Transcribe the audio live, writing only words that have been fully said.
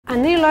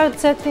אני לא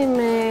יוצאת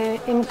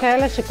עם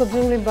כאלה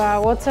שכותבים לי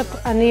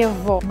בוואטסאפ, אני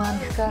אבוא. מה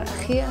המחקר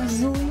הכי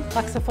הזוי?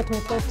 רק שפות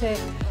מתות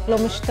לא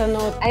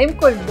משתנות. האם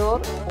כל דור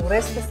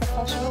הורס את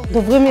השפה שלו?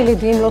 דוברים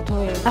ילידיים לא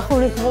טועים. אנחנו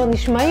כבר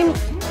נשמעים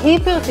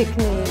היפר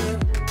תקניים.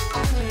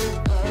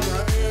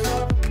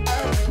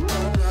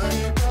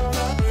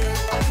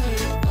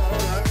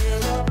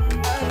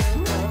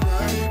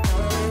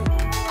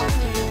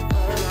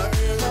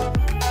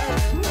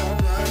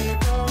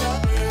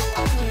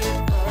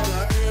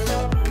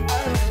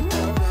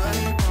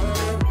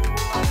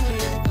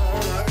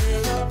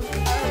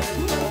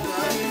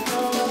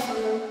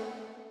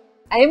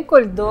 האם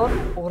כל דור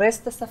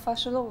הורס את השפה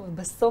שלו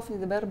ובסוף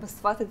נדבר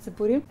בשפת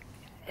הציפורים?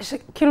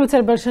 כאילו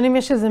אצל בלשנים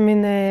יש איזה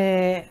מין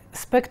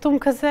ספקטרום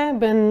כזה,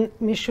 בין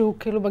מישהו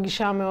כאילו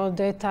בגישה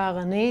מאוד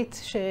טהרנית,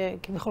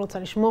 שכביכול רוצה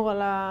לשמור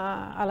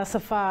על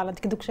השפה, על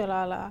הדקדוק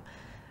שלה,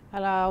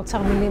 על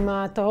האוצר מילים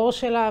הטהור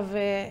שלה,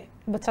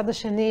 ובצד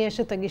השני יש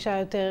את הגישה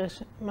יותר,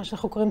 מה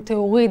שאנחנו קוראים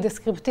תיאורית,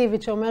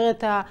 דסקריפטיבית,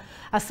 שאומרת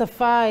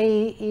השפה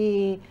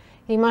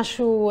היא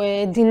משהו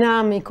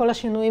דינמי, כל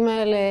השינויים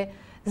האלה,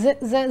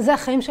 זה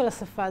החיים של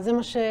השפה,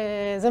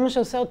 זה מה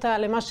שעושה אותה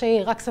למה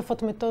שהיא, רק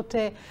שפות מתות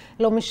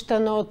לא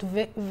משתנות,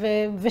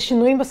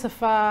 ושינויים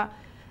בשפה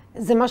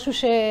זה משהו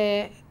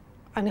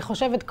שאני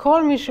חושבת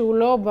כל מי שהוא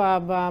לא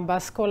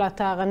באסכולה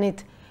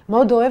הטהרנית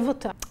מאוד אוהב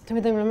אותה.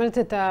 תמיד אני מלמדת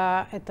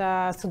את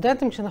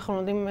הסטודנטים כשאנחנו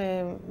לומדים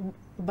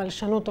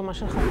בלשנות או מה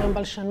שאנחנו קוראים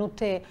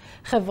בלשנות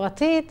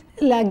חברתית,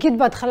 להגיד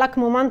בהתחלה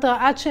כמו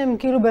מנטרה עד שהם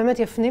כאילו באמת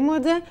יפנימו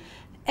את זה,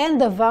 אין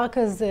דבר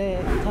כזה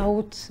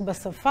טעות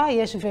בשפה,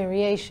 יש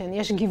variation,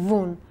 יש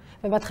גיוון.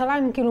 ובהתחלה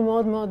הם כאילו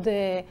מאוד מאוד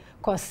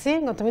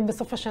כועסים, גם תמיד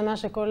בסוף השנה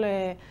שכל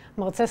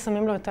מרצה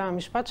שמים לו את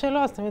המשפט שלו,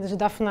 אז תמיד יש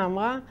דפנה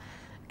אמרה,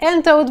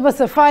 אין טעות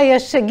בשפה,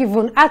 יש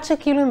גיוון. עד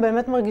שכאילו הם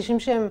באמת מרגישים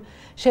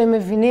שהם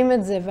מבינים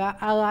את זה.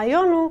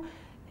 והרעיון הוא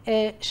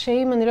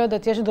שאם אני לא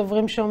יודעת, יש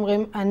דוברים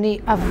שאומרים אני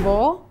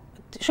אבוא,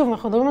 שוב,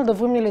 אנחנו מדברים על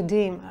דוברים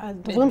ילידיים,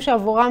 דוברים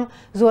שעבורם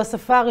זו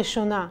השפה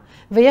הראשונה,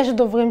 ויש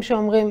דוברים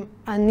שאומרים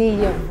אני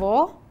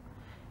יבוא.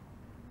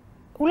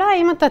 אולי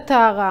אם אתה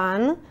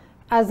טהרן,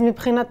 אז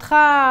מבחינתך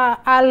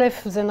א'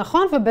 זה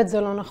נכון וב'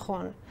 זה לא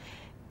נכון.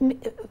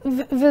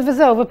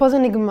 וזהו, ופה זה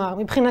נגמר.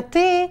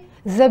 מבחינתי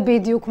זה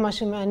בדיוק מה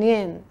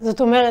שמעניין.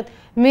 זאת אומרת,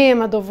 מי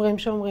הם הדוברים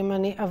שאומרים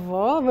אני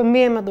אבוא,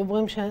 ומי הם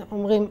הדוברים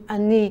שאומרים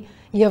אני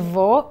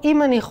יבוא.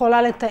 אם אני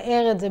יכולה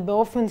לתאר את זה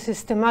באופן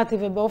סיסטמטי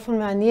ובאופן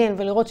מעניין,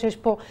 ולראות שיש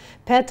פה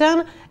פטרן,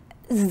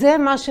 זה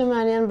מה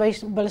שמעניין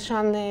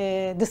בלשן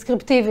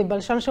דסקריפטיבי,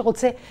 בלשן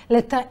שרוצה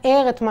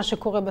לתאר את מה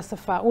שקורה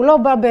בשפה. הוא לא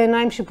בא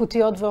בעיניים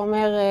שיפוטיות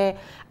ואומר,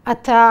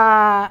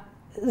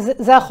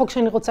 זה החוק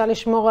שאני רוצה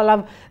לשמור עליו,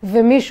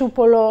 ומישהו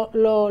פה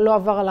לא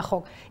עבר על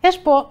החוק. יש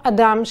פה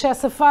אדם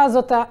שהשפה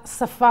הזאת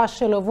השפה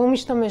שלו, והוא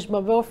משתמש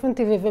בה באופן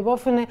טבעי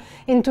ובאופן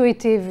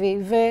אינטואיטיבי,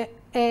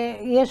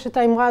 ויש את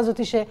האמרה הזאת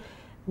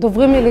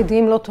שדוברים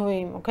ילידיים לא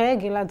טועים, אוקיי?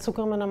 גלעד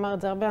סוקרמן אמר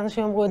את זה, הרבה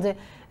אנשים אמרו את זה.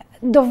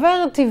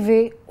 דובר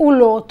טבעי הוא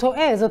לא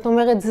טועה, זאת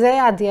אומרת,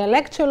 זה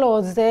הדיאלקט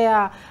שלו, זה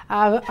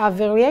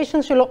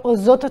ה-variation שלו, או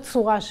זאת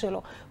הצורה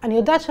שלו. אני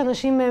יודעת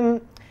שאנשים הם,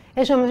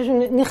 יש שם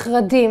אנשים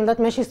נחרדים, יודעת,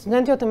 יש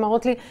סטודנטיות, הן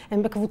מראות לי,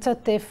 הן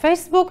בקבוצת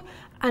פייסבוק,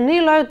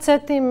 אני לא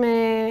יוצאת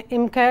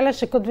עם כאלה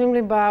שכותבים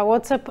לי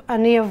בוואטסאפ,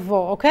 אני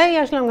אבוא, אוקיי?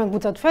 יש להם גם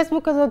קבוצת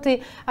פייסבוק הזאת,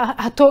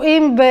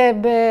 הטועים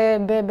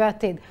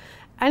בעתיד.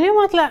 אני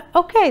אומרת לה,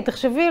 אוקיי,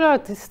 תחשבי לו,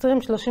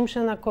 20-30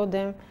 שנה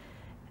קודם,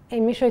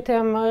 אם מישהו הייתה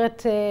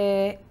אומרת,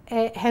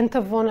 הן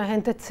תבונה, הן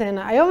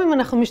תצאנה. היום אם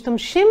אנחנו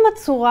משתמשים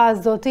בצורה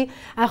הזאת,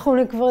 אנחנו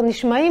כבר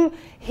נשמעים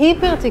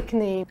היפר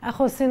תקניים.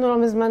 אנחנו עשינו לא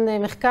מזמן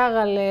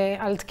מחקר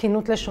על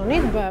תקינות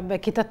לשונית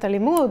בכיתת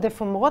הלימוד,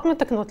 איפה מורות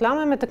מתקנות,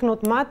 למה הן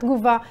מתקנות, מה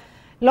התגובה,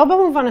 לא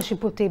במובן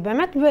השיפוטי,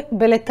 באמת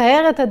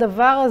בלתאר את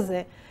הדבר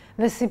הזה,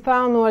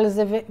 וסיפרנו על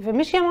זה,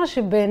 ומישהי אמרה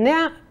שבעיניה,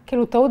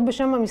 כאילו טעות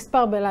בשם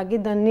המספר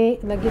בלהגיד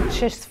להגיד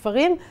 6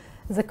 ספרים,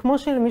 זה כמו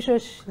שלמישהו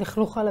יש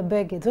לכלוך על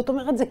הבגד. זאת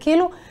אומרת, זה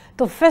כאילו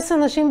תופס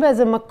אנשים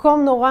באיזה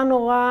מקום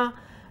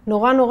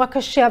נורא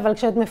קשה, אבל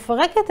כשאת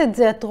מפרקת את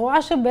זה, את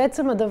רואה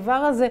שבעצם הדבר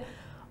הזה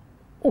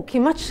הוא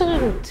כמעט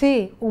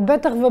שרירותי, הוא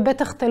בטח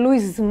ובטח תלוי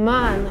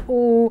זמן,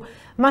 הוא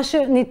מה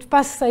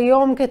שנתפס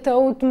היום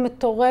כטעות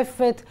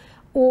מטורפת,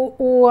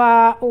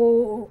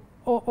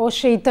 או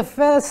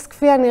שיתפס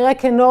כפי הנראה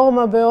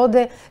כנורמה בעוד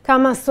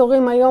כמה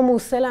עשורים היום, הוא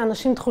עושה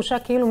לאנשים תחושה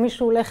כאילו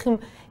מישהו הולך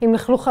עם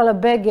לכלוך על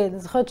הבגד. אני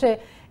זוכרת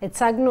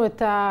שהצגנו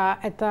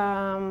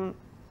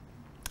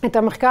את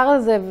המחקר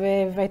הזה,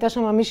 והייתה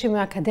שם מישהי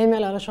מהאקדמיה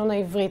ללשון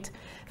העברית.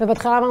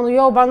 ובהתחלה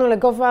אמרנו, באנו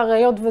לגובה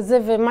הראיות וזה,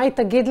 ומה היא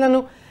תגיד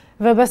לנו?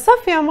 ובסוף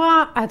היא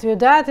אמרה, את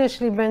יודעת,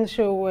 יש לי בן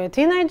שהוא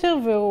טינאג'ר,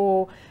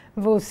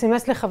 והוא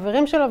סימס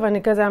לחברים שלו,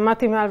 ואני כזה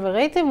עמדתי מעל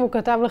וראיתי, והוא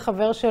כתב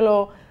לחבר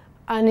שלו,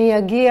 אני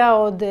אגיע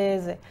עוד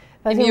זה.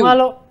 ואז היא אמרה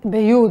לו,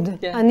 ביוד,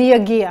 אני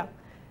אגיע.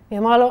 היא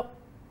אמרה לו,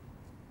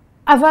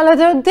 אבל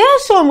אתה יודע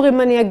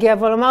שאומרים אני אגיע,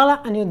 אבל הוא אמר לה,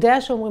 אני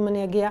יודע שאומרים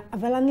אני אגיע,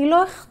 אבל אני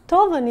לא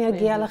אכתוב אני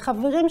אגיע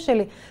לחברים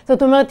שלי.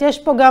 זאת אומרת,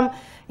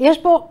 יש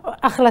פה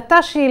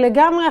החלטה שהיא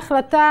לגמרי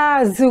החלטה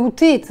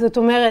זהותית. זאת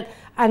אומרת,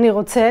 אני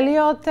רוצה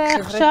להיות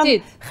עכשיו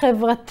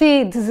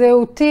חברתית,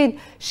 זהותית,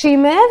 שהיא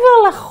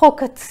מעבר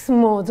לחוק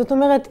עצמו. זאת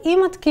אומרת, אם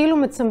את כאילו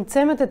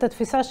מצמצמת את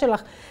התפיסה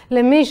שלך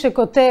למי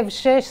שכותב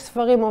 6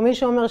 ספרים, או מי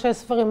שאומר 6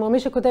 ספרים, או מי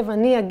שכותב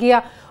אני אגיע,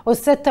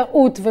 עושה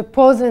טעות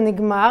ופה זה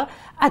נגמר,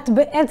 את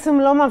בעצם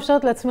לא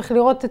מאפשרת לעצמך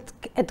לראות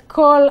את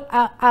כל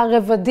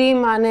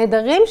הרבדים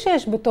הנהדרים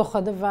שיש בתוך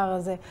הדבר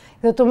הזה.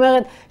 זאת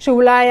אומרת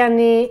שאולי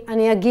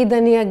אני אגיד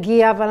אני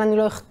אגיע, אבל אני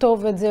לא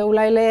אכתוב את זה,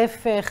 אולי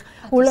להפך.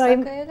 את עושה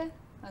כאלה?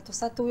 את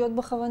עושה טעויות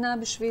בכוונה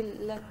בשביל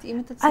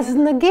להתאים את עצמך? אז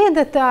נגיד,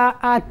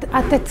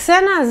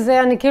 התצנה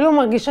הזה, אני כאילו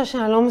מרגישה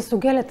שאני לא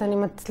מסוגלת, אני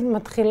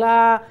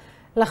מתחילה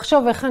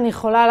לחשוב איך אני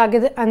יכולה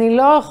להגיד, אני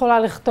לא יכולה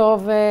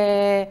לכתוב,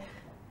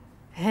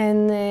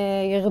 הן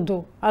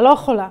ירדו, אני לא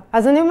יכולה.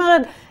 אז אני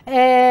אומרת,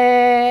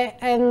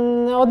 הן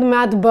עוד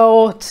מעט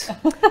באות,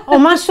 או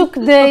משהו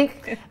כדי,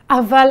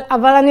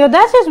 אבל אני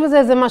יודעת שיש בזה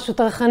איזה משהו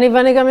טרחני,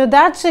 ואני גם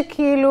יודעת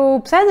שכאילו,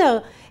 בסדר,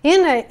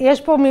 הנה,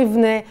 יש פה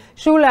מבנה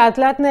שהוא לאט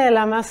לאט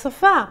נעלם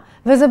מהשפה,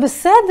 וזה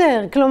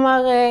בסדר.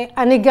 כלומר,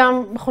 אני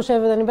גם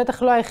חושבת, אני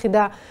בטח לא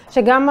היחידה,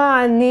 שגם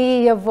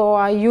אני יבוא,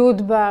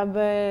 היוד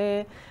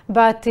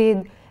בעתיד,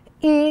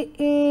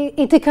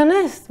 היא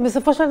תיכנס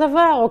בסופו של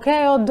דבר,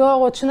 אוקיי? עוד דור,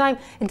 עוד 2,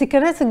 היא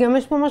תיכנס, גם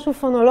יש פה משהו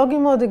פונולוגי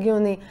מאוד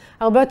הגיוני.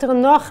 הרבה יותר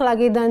נוח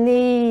להגיד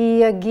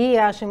אני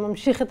אגיע,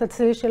 שממשיך את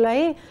הצליל של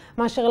ההיא,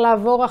 מאשר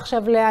לעבור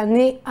עכשיו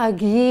לאני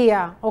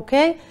אגיע,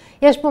 אוקיי?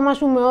 יש פה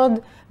משהו מאוד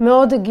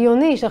מאוד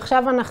הגיוני,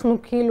 שעכשיו אנחנו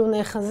כאילו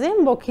נאחזים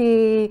בו,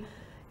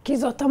 כי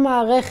זאת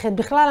המערכת.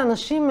 בכלל,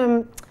 אנשים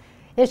הם,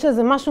 יש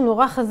איזה משהו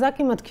נורא חזק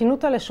עם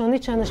התקינות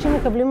הלשונית, שאנשים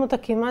מקבלים אותה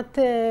כמעט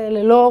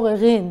ללא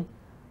עוררין.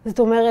 זאת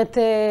אומרת,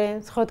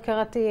 זכות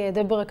קראתי,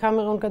 דברה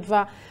קמרון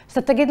כתבה,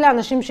 שאתה תגיד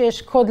לאנשים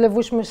שיש קוד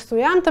לבוש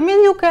מסוים, תמיד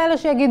יהיו כאלה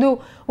שיגידו,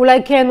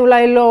 אולי כן,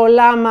 אולי לא,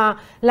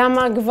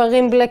 למה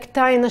גברים בלק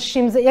טי,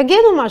 נשים, זה,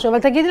 יגידו משהו, אבל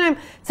תגידי להם,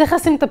 צריך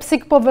לשים את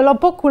הפסיק פה ולא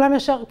פה, כולם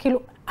ישר, כאילו,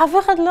 אף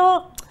אחד לא,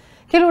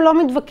 כאילו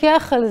לא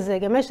מתווכח על זה,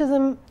 גם יש איזה,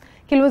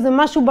 כאילו איזה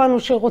משהו בנו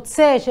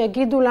שרוצה,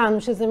 שיגידו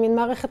לנו, שזה מין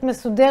מערכת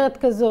מסודרת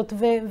כזאת,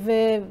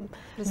 וכללים.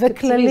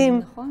 פרספקטיביזם,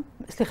 נכון?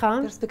 סליחה?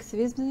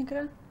 פרספקטיביזם זה נקרא?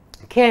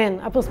 כן,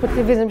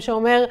 הפרספקטיביזם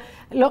שאומר,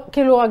 לא,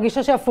 כאילו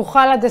הגישה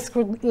שהפוכה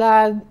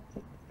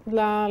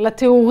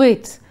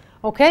לתיאורית,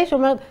 אוקיי?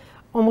 שאומרת,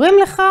 אומרים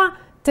לך,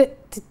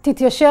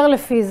 תתיישר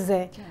לפי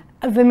זה.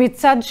 כן.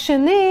 ומצד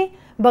שני,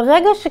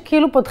 ברגע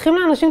שכאילו פותחים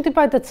לאנשים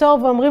טיפה את הצור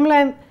ואומרים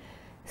להם,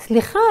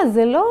 סליחה,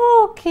 זה לא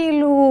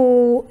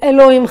כאילו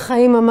אלוהים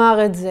חיים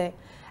אמר את זה.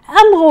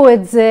 אמרו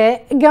את זה,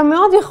 גם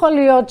מאוד יכול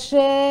להיות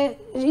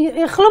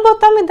שיכלו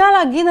באותה מידה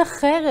להגיד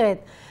אחרת.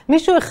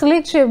 מישהו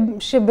החליט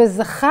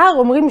שבזכר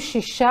אומרים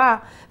 6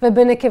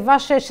 ובנקבה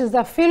 6,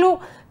 שזה אפילו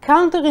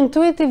קאונטר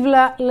אינטואיטיב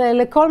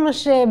לכל מה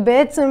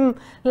שבעצם,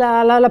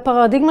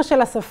 לפרדיגמה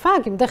של השפה,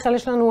 כי בדרך כלל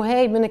יש לנו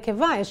היי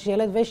בנקבה, יש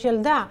ילד ויש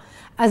ילדה,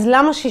 אז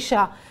למה 6?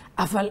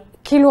 אבל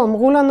כאילו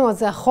אמרו לנו, אז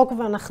זה החוק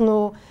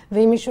ואנחנו,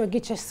 ואם מישהו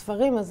יגיד 6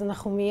 ספרים, אז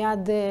אנחנו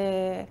מיד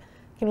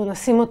כאילו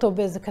נשים אותו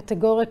באיזו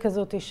קטגוריה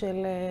כזאת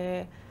של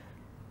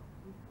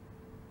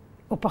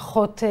הוא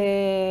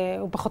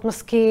פחות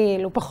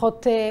משכיל, הוא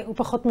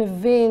פחות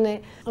מבין.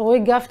 רועי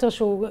גפטר,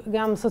 שהוא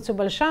גם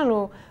סוציו-בלשן,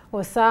 הוא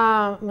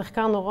עשה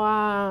מחקר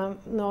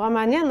נורא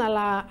מעניין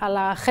על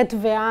החטא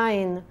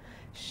והעין,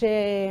 שבדק,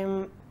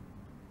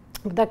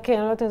 אני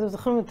לא יודעת אם אתם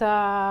זוכרים את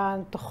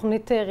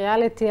התוכנית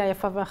ריאליטי,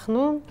 היפה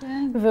ואנחנו,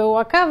 כן. והוא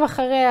עקב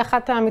אחרי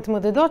אחת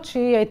המתמודדות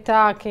שהיא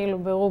הייתה כאילו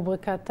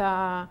ברובריקת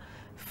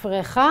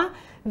הפרחה,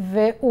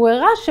 והוא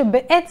הראה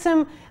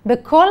שבעצם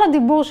בכל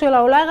הדיבור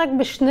שלה, אולי רק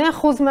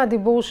ב2%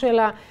 מהדיבור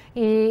שלה,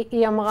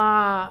 היא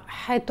אמרה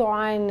חטא או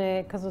עין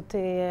כזאת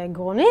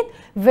גרונית,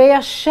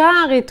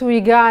 וישר היא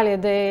תויגה על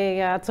ידי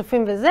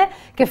הצופים וזה,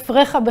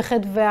 כפרחה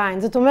בחטא ועין.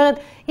 זאת אומרת,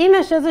 אם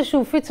יש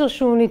איזשהו פיצר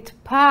שהוא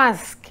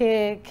נתפס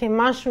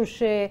כמשהו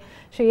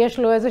שיש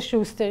לו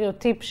איזשהו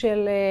סטריאוטיפ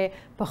של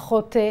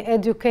פחות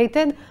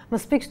educated,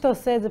 מספיק שאתה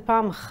עושה את זה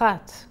פעם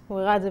אחת. הוא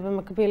הראה את זה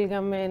במקביל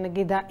גם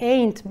נגיד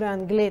ה-ain't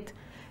באנגלית.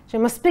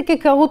 שמספיק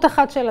היכרות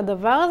אחת של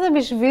הדבר הזה,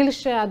 בשביל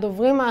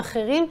שהדוברים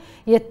האחרים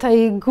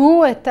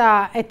יתייגו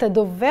את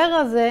הדובר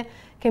הזה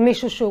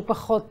כמישהו שהוא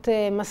פחות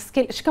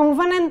משכיל.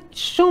 שכמובן אין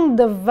שום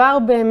דבר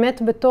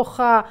באמת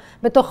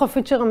בתוך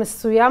הפיצ'ר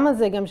המסוים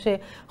הזה, גם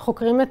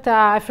שחוקרים את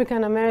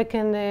האפריקן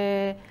אמריקן,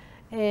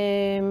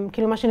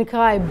 כאילו מה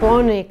שנקרא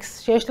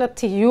אבוניקס, שיש לה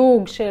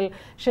תיוג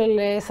של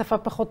שפה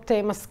פחות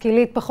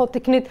משכילית, פחות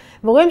תקנית,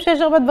 ורואים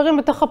שיש הרבה דברים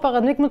בתוך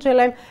הפרדיגמות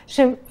שלהם,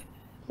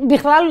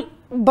 שבכלל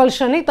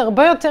בלשנית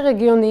הרבה יותר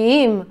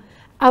הגיוניים,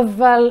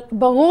 אבל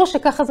ברור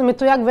שככה זה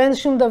מתויג ואין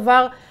שום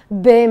דבר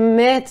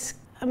באמת.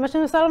 מה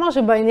שאני רוצה לומר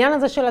שבעניין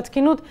הזה של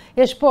התקינות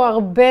יש פה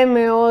הרבה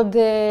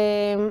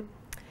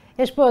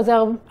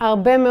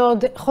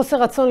מאוד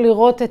חוסר רצון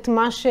לראות את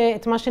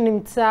מה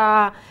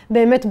שנמצא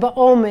באמת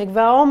בעומק,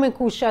 והעומק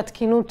הוא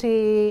שהתקינות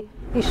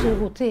היא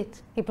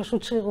שרירותית, היא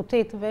פשוט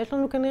שרירותית, ויש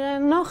לנו כנראה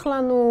נוח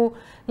לנו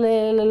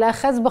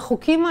להאחז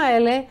בחוקים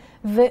האלה,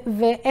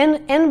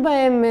 ואין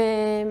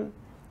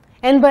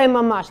בהם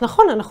ממש.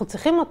 נכון, אנחנו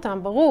צריכים אותם,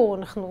 ברור,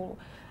 אנחנו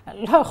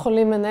לא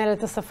יכולים לנהל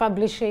את השפה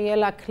בלי שיהיה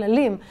לה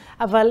כללים,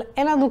 אבל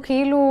אין לנו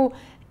כאילו,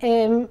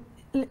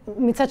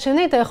 מצד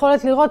שני, את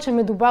היכולת לראות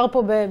שמדובר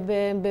פה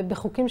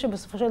בחוקים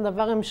שבסופו של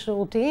דבר הם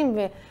שירותיים,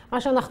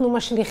 ומה שאנחנו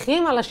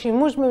משליכים על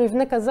השימוש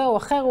במבנה כזה או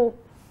אחר,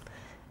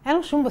 אין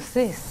לו שום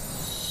בסיס.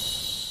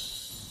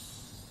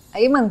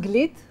 האם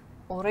אנגלית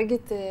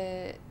הורגת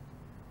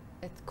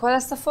את כל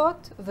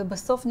השפות,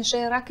 ובסוף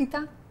נשאר רק איתה?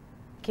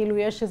 כאילו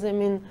יש איזה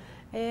מין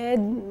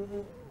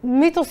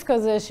מיתוס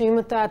כזה, שאם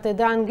אתה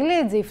תדע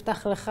אנגלית, זה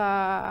יפתח לך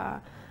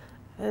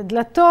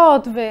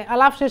דלתות,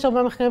 ועל אף שיש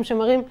הרבה מחקרים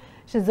שמראים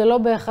שזה לא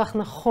בהכרח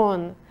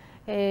נכון.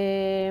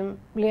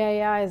 לי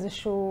היה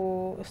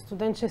איזשהו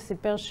סטודנט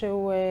שסיפר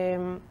שהוא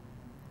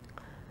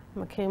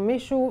מכיר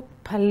מישהו,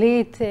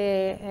 פליט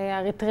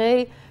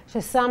אריתראי,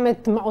 ששם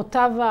את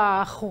מעותיו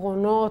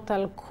האחרונות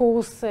על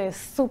קורס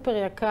סופר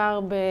יקר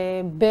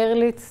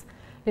בברליץ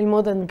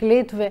ללמוד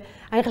אנגלית,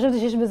 ואני חשבתי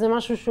שיש בזה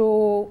משהו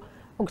שהוא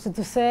קצת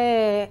עושה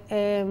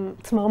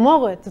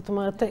צמרמורת, זאת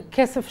אומרת,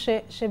 כסף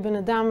שבן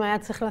אדם היה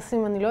צריך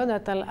לשים, אני לא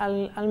יודעת,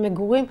 על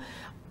מגורים,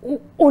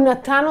 הוא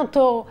נתן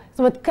אותו, זאת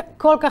אומרת,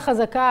 כל כך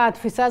חזקה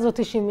התפיסה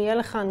הזאת שאם יהיה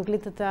לך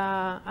אנגלית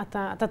אתה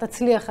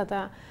תצליח,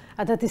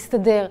 אתה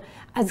תסתדר.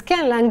 אז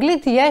כן,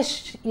 לאנגלית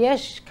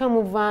יש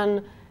כמובן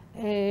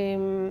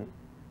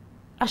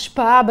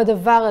השפעה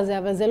בדבר הזה,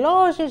 אבל זה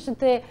לא שיש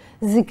את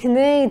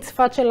זקני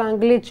צפת של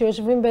האנגלית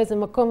שיושבים באיזה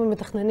מקום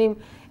ומתכננים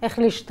איך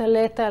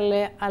להשתלט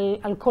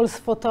על כל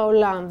שפות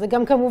העולם. זה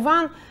גם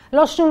כמובן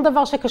לא שום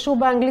דבר שקשור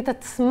באנגלית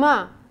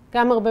עצמה.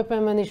 גם הרבה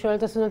פעמים אני שואלת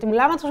את הסטודנטים,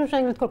 למה אתם חושבים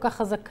שהאנגלית כל כך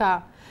חזקה?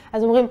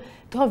 אז אומרים,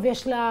 טוב,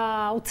 יש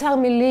לה אוצר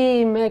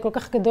מילים כל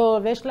כך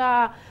גדול, ויש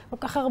לה כל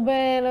כך הרבה,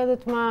 לא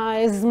יודעת מה,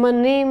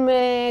 זמנים,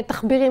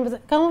 תחבירים וזה.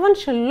 כמובן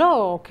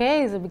שלא,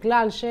 אוקיי? זה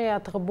בגלל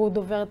שהתרבות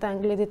דוברת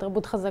האנגלית היא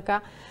תרבות חזקה.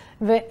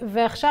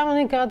 ועכשיו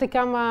אני קראתי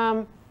כמה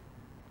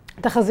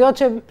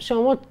תחזיות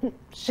שאומרות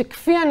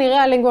שכפי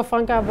הנראה הלינגואה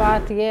פרנקה הבאה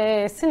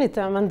תהיה סינית,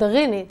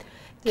 המנדרינית.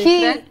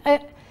 כי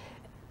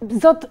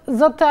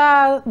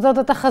זאת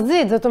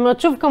התחזית, זאת אומרת,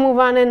 שוב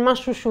כמובן אין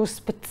משהו שהוא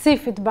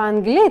ספציפית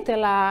באנגלית,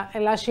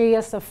 אלא שהיא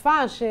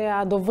השפה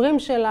שהדוברים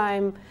שלה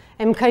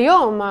הם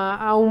כיום,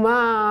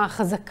 האומה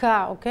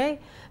החזקה, אוקיי?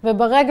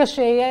 וברגע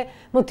שיהיה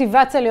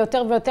מוטיבציה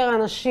ליותר ויותר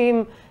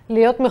אנשים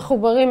להיות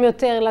מחוברים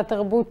יותר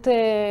לתרבות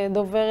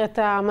דוברת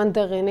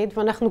המנדרינית,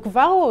 ואנחנו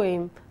כבר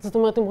רואים, זאת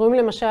אומרת, הם רואים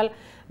למשל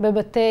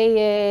בבתי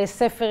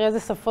ספר איזה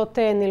שפות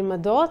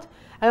נלמדות,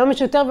 היום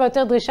יש יותר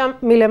ויותר דרישה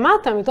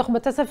מלמטה, מתוך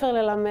בתי ספר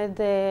ללמד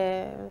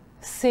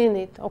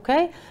סינית,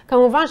 אוקיי?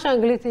 כמובן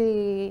שהאנגלית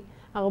היא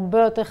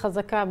הרבה יותר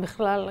חזקה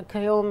בכלל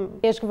כיום.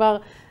 יש כבר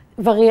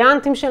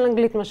וריאנטים של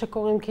אנגלית, מה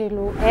שקוראים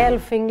כאילו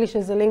אלף, אנגליש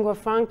זה לינגואה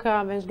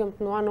פרנקה, ויש גם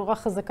תנועה נורא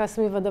חזקה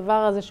סביב הדבר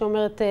הזה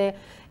שאומרת,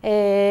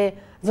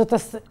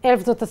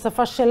 אלף זאת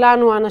השפה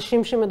שלנו,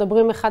 האנשים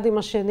שמדברים אחד עם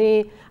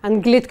השני,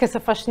 אנגלית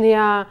כשפה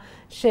שנייה,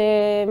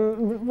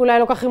 שאולי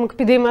לא כך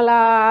מקפידים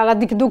על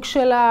הדקדוק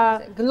שלה.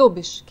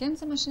 גלוביש, כן?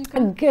 זה מה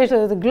שנקרא? יש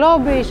לזה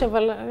גלוביש,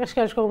 אבל יש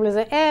כאלה שקוראים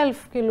לזה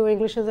אלף, כאילו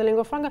אנגליש זה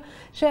לינגואה פרנקה,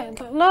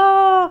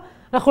 שלא,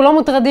 אנחנו לא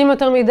מוטרדים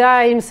יותר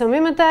מדי אם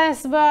שמים את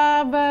האס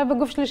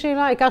בגוף שלישי,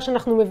 לא, העיקר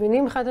שאנחנו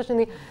מבינים אחד את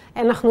השני,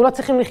 אנחנו לא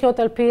צריכים לחיות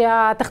על פי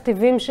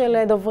התכתיבים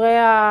של דוברי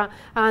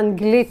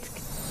האנגלית.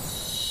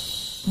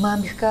 מה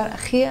המחקר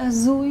הכי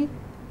הזוי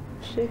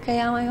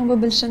שקיים היום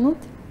בבלשנות?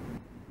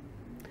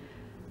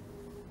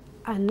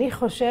 אני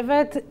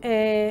חושבת,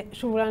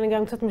 שוב אולי אני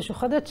גם קצת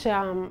משוחדת,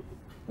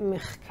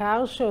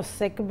 שהמחקר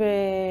שעוסק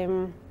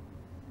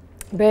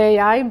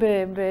ב-AI,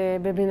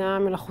 בבינה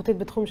מלאכותית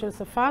בתחום של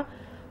שפה,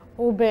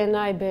 הוא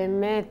בעיניי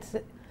באמת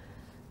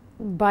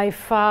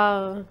by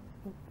far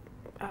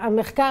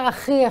המחקר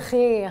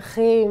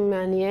הכי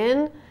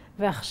מעניין.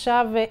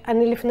 ועכשיו,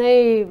 אני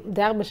לפני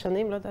די הרבה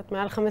שנים, לא יודעת,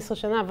 מעל 15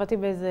 שנה, עבדתי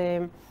באיזה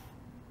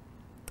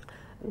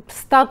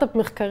סטארט-אפ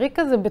מחקרי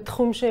כזה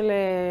בתחום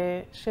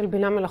של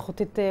בינה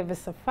מלאכותית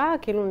ושפה,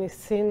 כאילו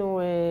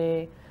ניסינו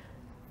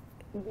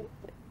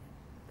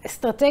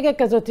אסטרטגיה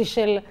כזאת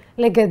של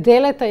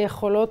לגדל את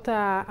היכולות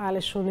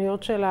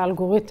הלשוניות של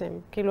האלגוריתם.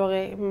 כאילו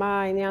הרי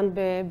מה העניין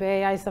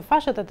ב-AI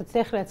שפה, שאתה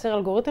תצליח לייצר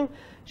אלגוריתם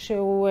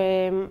שהוא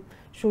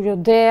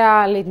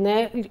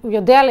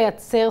יודע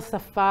לייצר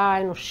שפה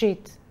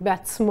אנושית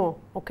בעצמו,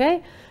 אוקיי?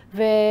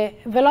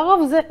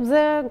 ולרוב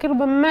זה כאילו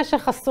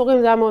במשך עשורים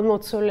זה היה מאוד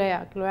מאוד צולע.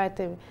 כאילו היה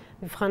את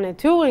מבחן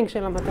טיורינג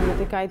של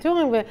המתמטיקאי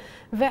טיורינג,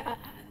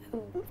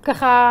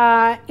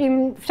 וככה,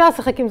 אם אפשר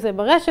לשחק עם זה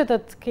ברשת,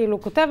 את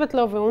כאילו כותבת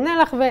לו והוא עונה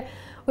לך,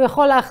 והוא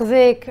יכול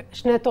להחזיק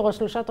 2 תורות,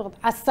 3 תורות,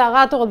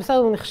 10 תורות, בסדר,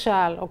 הוא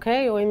נכשל,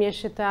 אוקיי? או אם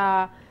יש את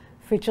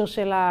הפיצ'ר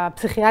של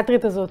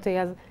הפסיכיאטרית הזאת,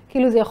 אז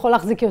כאילו זה יכול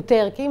להחזיק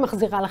יותר, כי היא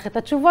מחזירה לך את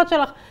התשובות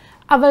שלך,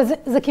 אבל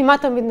זה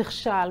כמעט תמיד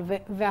נכשל.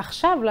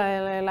 ועכשיו,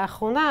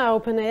 לאחרונה,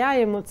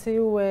 OpenAI הם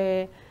הוציאו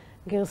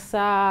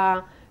גרסה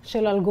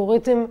של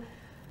אלגוריתם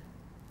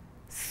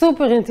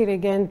סופר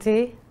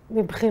אינטליגנטי,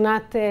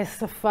 מבחינת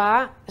שפה,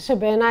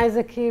 שבעיניי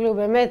זה כאילו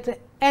באמת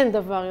אין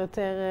דבר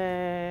יותר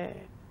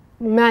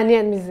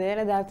מעניין מזה,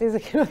 לדעתי זה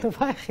כאילו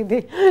הדבר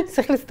היחידי,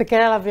 צריך להסתכל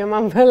עליו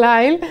יומם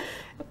וליל.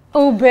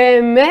 הוא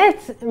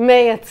באמת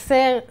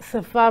מייצר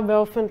שפה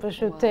באופן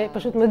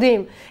פשוט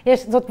מדהים.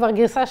 זאת כבר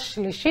גרסה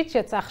שלישית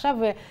שיצאה עכשיו,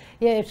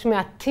 ויש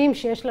מעטים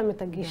שיש להם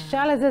את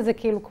הגישה לזה, זה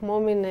כאילו כמו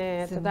מין,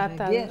 זה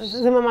מרגש.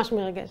 זה ממש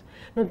מרגש.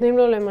 נותנים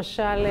לו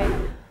למשל,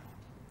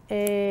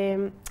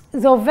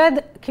 זה עובד,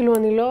 כאילו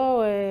אני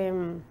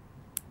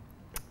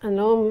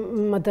לא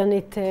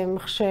מדענית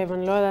מחשב,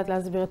 אני לא יודעת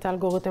להסביר את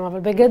האלגוריתם, אבל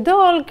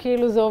בגדול,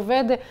 כאילו זה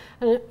עובד,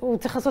 הוא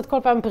צריך לעשות כל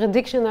פעם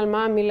prediction על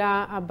מה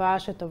המילה הבאה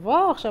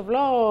שתבוא, עכשיו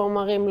לא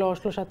מראים לו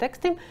 3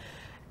 טקסטים,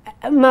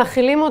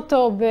 מאכילים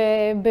אותו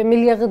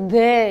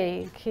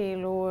במיליארדי,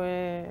 כאילו,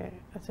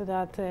 את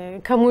יודעת,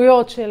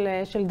 כמויות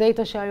של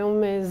דאטה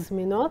שהיום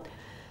זמינות,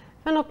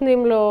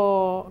 ונותנים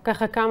לו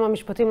ככה כמה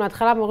משפטים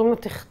להתחלה, ואומרים לו,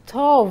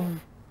 תכתוב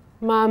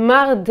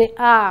מאמר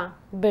דעה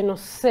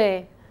בנושא,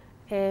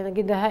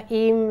 נגיד,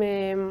 האם,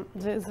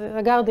 זה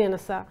הגרדיאן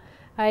עשה,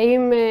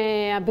 האם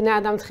הבני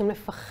האדם צריכים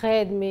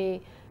לפחד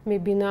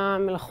מבינה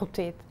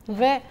מלאכותית,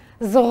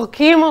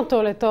 וזורקים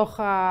אותו לתוך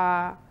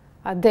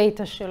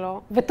הדאטה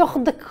שלו, ותוך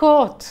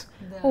דקות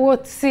הוא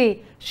הוציא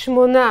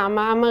 8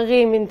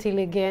 מאמרים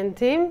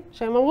אינטליגנטיים,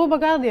 שהם אמרו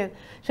בגרדיאן,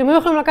 שהם היו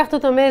יכולים לקחת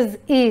אותם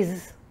as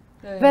is,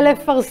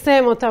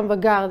 ולפרסם אותם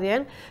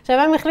בגרדיאן. עכשיו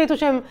הם החליטו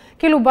שהם,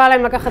 כאילו בא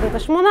להם לקחת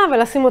את 8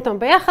 ולשים אותם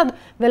ביחד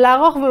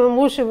ולערוך, והם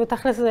אמרו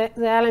שבתכלס זה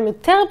היה להם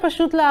יותר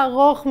פשוט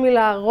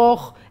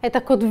מלערוך את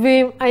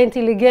הכותבים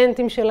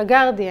האינטליגנטים של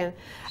הגרדיאן.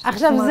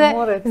 עכשיו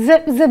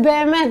זה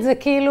באמת, זה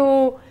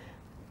כאילו,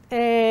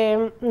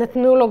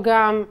 נתנו לו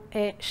גם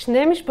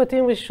 2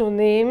 משפטים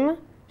ראשונים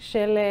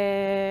של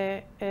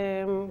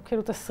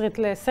כאילו תסריט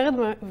לסרט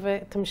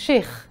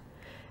ותמשיך.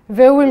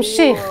 והוא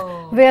המשיך,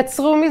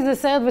 ויצרו מזה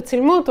סרט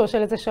וצילמו אותו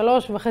של איזה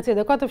 3.5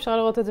 דקות, אפשר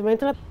לראות את זה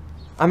באינטרנט.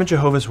 I'm a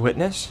Jehovah's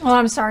Witness. Oh,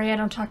 I'm sorry, I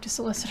don't talk to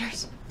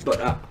solicitors.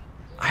 But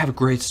I have a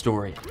great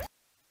story.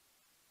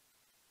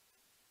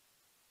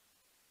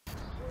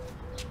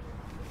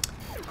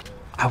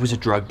 I was a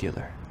drug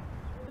dealer.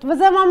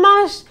 וזה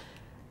ממש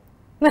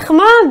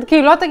נחמד,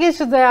 כאילו לא תגיד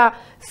שזה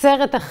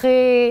הסרט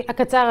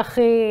הקצר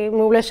הכי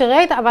מעולה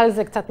שראית, אבל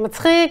זה קצת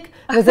מצחיק,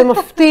 וזה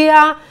מפתיע,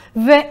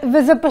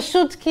 וזה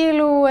פשוט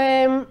כאילו,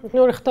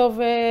 נתנו לכתוב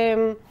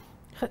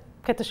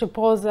קטע של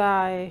פרוזה,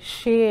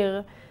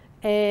 שיר,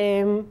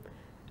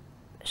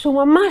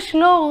 שהוא ממש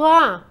לא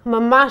רע,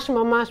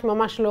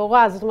 ממש לא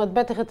רע, זאת אומרת,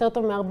 בטח יותר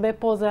טוב מהרבה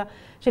פרוזה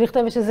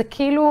שנכתבת, שזה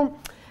כאילו,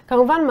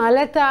 כמובן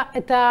מעלה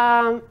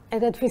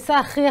את התפיסה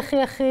הכי,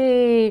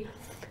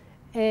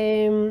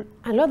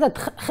 אני לא יודעת,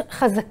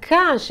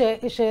 חזקה,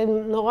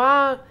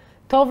 שנורא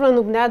טוב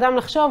לנו בני אדם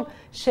לחשוב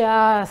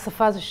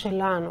שהשפה זה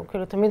שלנו.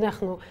 כאילו תמיד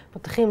אנחנו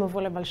פותחים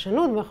מבוא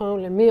לבלשנות, ואנחנו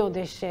אומרים למי עוד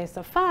יש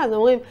שפה, אז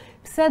אומרים,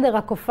 בסדר,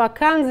 הקופה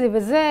קנזי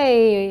וזה,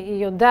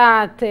 היא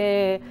יודעת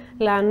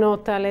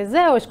לענות על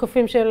זה, או יש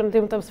קופים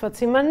שלמדים אותם שפת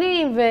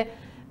סימנים,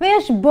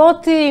 ויש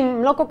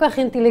בוטים לא כל כך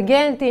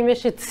אינטליגנטיים,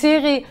 יש את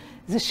סירי,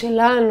 זה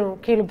שלנו,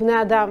 כאילו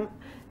בני אדם,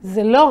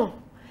 זה לא,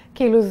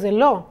 כאילו זה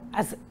לא.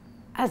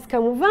 אז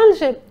כמובן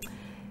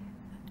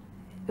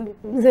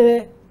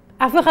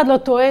אף אחד לא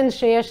טוען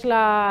שיש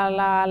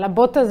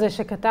לבוט הזה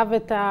שכתב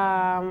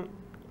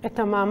את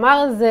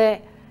המאמר הזה,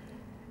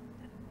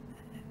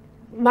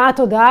 מה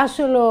התודעה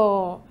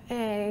שלו,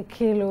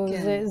 כאילו,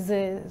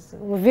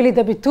 הוא מביא לי את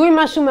הביטוי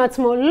משהו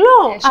מעצמו,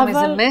 לא, יש שם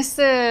איזה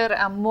מסר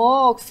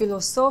עמוק,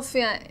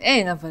 פילוסופיה,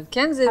 אין, אבל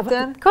כן, זה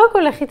יותר... קודם כל,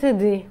 לכי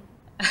תדעי.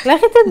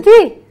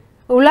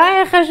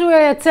 אולי אחרי שהוא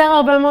ייצר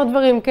הרבה מאוד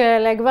דברים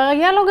כאלה, כבר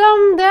יהיה לו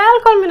גם דעה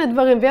על כל מיני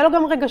דברים, ויהיה לו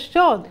גם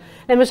רגשות.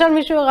 למשל,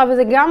 מישהו הראה,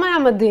 וזה גם היה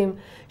מדהים,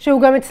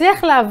 שהוא גם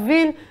הצליח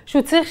להבין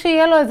שהוא צריך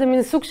שיהיה לו איזה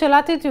מין סוג של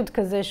אטיטיוד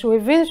כזה, שהוא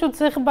הבין שהוא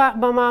צריך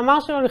במאמר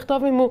שלו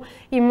לכתוב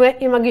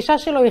אם הגישה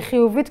שלו היא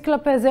חיובית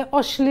כלפי זה,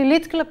 או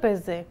שלילית כלפי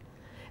זה.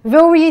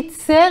 והוא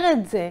ייצר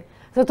את זה.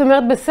 זאת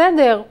אומרת,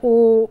 בסדר,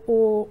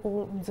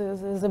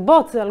 זה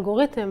בוט, זה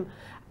אלגוריתם,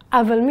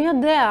 אבל מי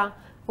יודע,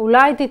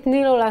 אולי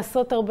תתני לו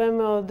לעשות הרבה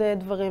מאוד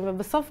דברים,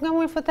 ובסוף גם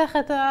הוא יפתח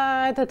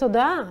את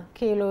התודעה,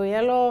 כאילו,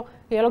 יהיה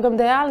לו גם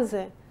דעה על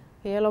זה,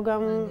 יהיה לו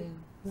גם,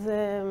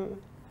 זה,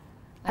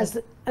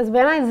 אז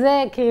בעיניי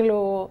זה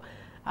כאילו,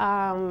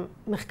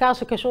 המחקר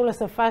שקשור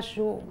לשפה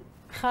שהוא,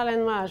 בכלל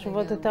אין מה,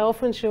 שוות את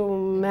האופן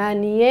שהוא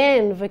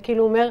מעניין,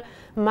 וכאילו אומר,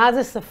 מה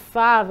זה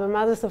שפה,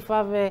 ומה זה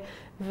שפה,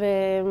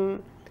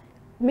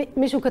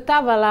 ומישהו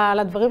כתב על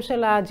הדברים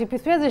של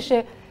ה-GPT הזה,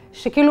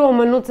 שכאילו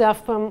אומנות זה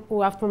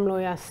הוא אף פעם לא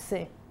יעשה.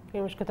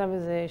 כאילו שכתב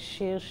איזה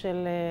שיר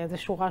של, איזה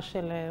שורה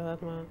של, לא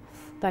יודעת מה,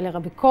 דליה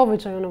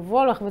רביקוביץ', היום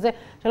וולך וזה,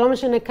 שלא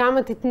משנה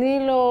כמה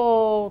תתני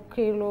לו,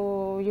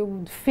 כאילו,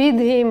 you feed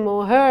him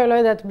או her, לא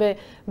יודעת,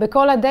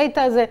 בכל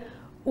הדאטה הזה,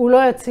 הוא לא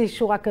יוציא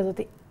שורה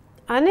כזאת.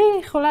 אני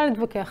יכולה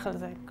להתווכח על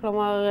זה.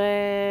 כלומר,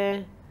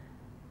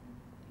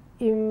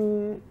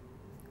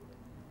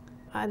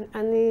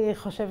 אני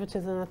חושבת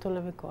שזה נתון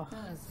לוויכוח.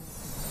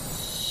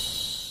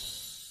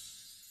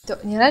 טוב,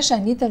 נראה לי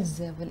שענית על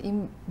זה, אבל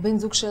אם בן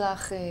זוג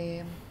שלך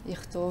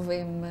יכתוב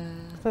עם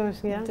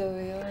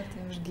טעויות,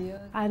 עם שגיאות.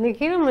 אני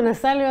כאילו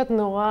מנסה להיות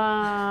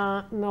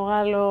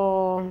נורא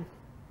לא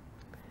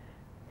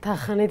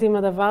טרחנית עם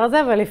הדבר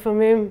הזה, אבל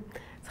לפעמים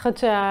זוכרת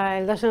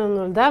שהילדה שלנו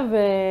נולדה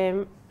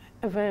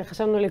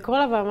וחשבנו לקרוא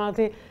לה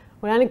ואמרתי,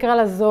 אולי נקרא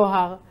לה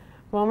זוהר.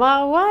 הוא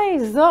אמר, וואי,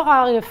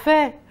 זוהר,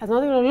 יפה. אז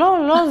אמרתי לו,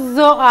 לא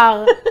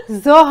זוהר,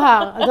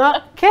 זוהר. אז הוא אמר,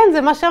 כן,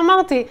 זה מה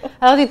שאמרתי.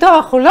 אמרתי, טוב,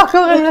 אנחנו לא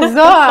קוראים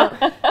לזוהר,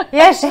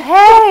 יש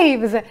היי,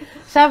 וזה.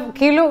 עכשיו,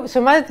 כאילו,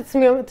 שמעתי את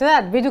עצמי, אתה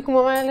יודעת, בדיוק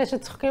כמו אלה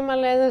שצוחקים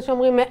על איזה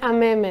שאומרים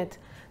מהממת.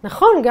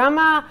 נכון, גם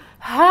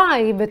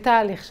היא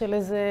בתהליך של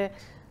איזה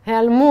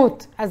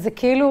היעלמות. אז זה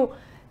כאילו,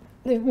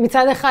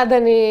 מצד אחד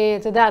אני,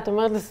 אתה יודעת,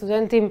 אומרת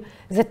לסטודנטים,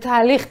 זה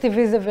תהליך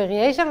טבעי, זה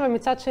variation,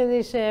 ומצד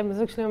שני,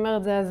 שבזוג שלי אומר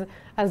את זה,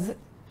 אז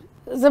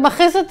זה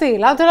מכעיס אותי,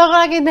 למה אתה לא יכול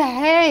להגיד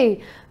היי?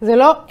 זה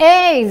לא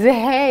היי, זה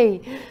היי.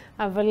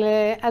 אבל,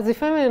 אז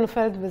לפעמים אני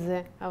נופלת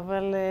בזה,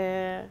 אבל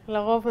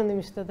לרוב אני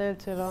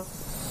משתדלת שלא.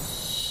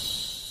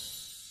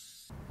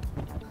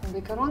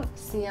 בעיקרון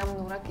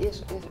סיימנו, רק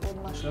יש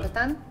עוד משהו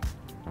קטן.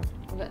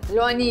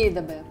 לא אני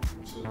אדבר.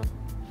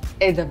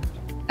 אדם.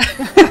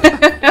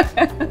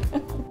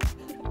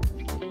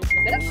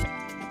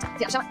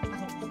 עכשיו,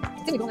 אנחנו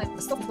רוצים לגרום להם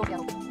בסוף לבדוק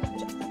יערות.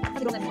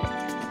 לגרום להם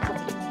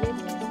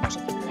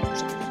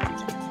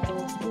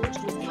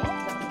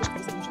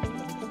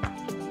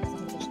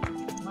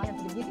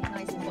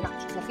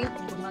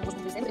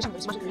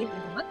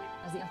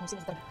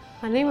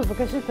אני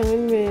מבקשת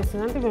תמיד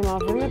מסטודנטים והם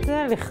אוהבים את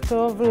זה,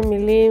 לכתוב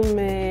מילים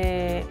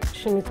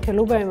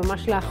שנתקלו בהם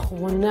ממש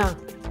לאחרונה,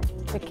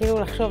 וכאילו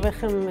לחשוב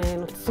איך הם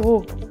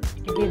נוצרו.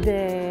 נגיד,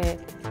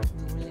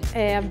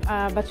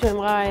 הבת שלי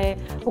אמרה,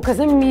 הוא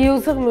כזה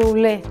מיוזר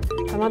מעולה.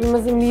 אמרתי,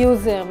 מה זה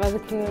מיוזר? ואז זה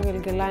כאילו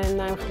גלגלה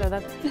עיניים, איך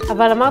לדעת.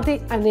 אבל אמרתי,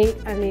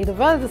 אני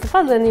דוברת את השפה,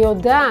 אז אני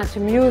יודעת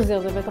שמיוזר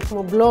זה בטח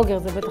כמו בלוגר,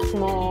 זה בטח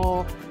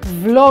כמו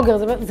ולוגר,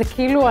 זה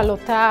כאילו על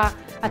אותה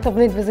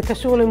התבנית, וזה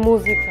קשור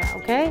למוזיקה,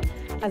 אוקיי?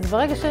 אז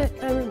ברגע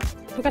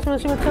שביקשנו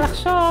אנשים להתחיל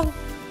לחשוב,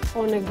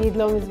 או נגיד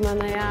לא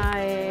מזמן היה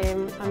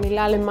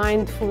המילה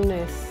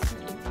למיינדפולנס,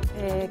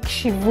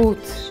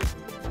 קשיבות,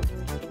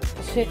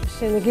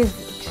 שנגיד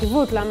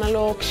קשיבות, למה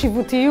לא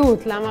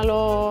קשיבותיות, למה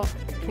לא,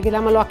 נגיד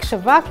למה לא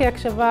הקשבה, כי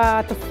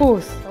הקשבה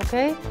תפוס,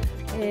 אוקיי?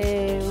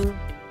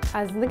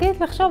 אז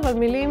נגיד לחשוב על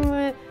מילים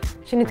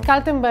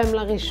שנתקלתם בהם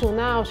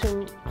לראשונה, או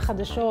שהן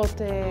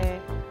חדשות,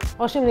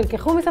 או שהן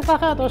נלקחו משפה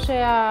אחרת,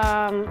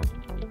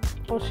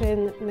 או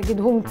שנגיד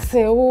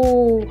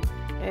הומצאו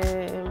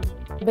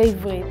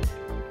בעברית.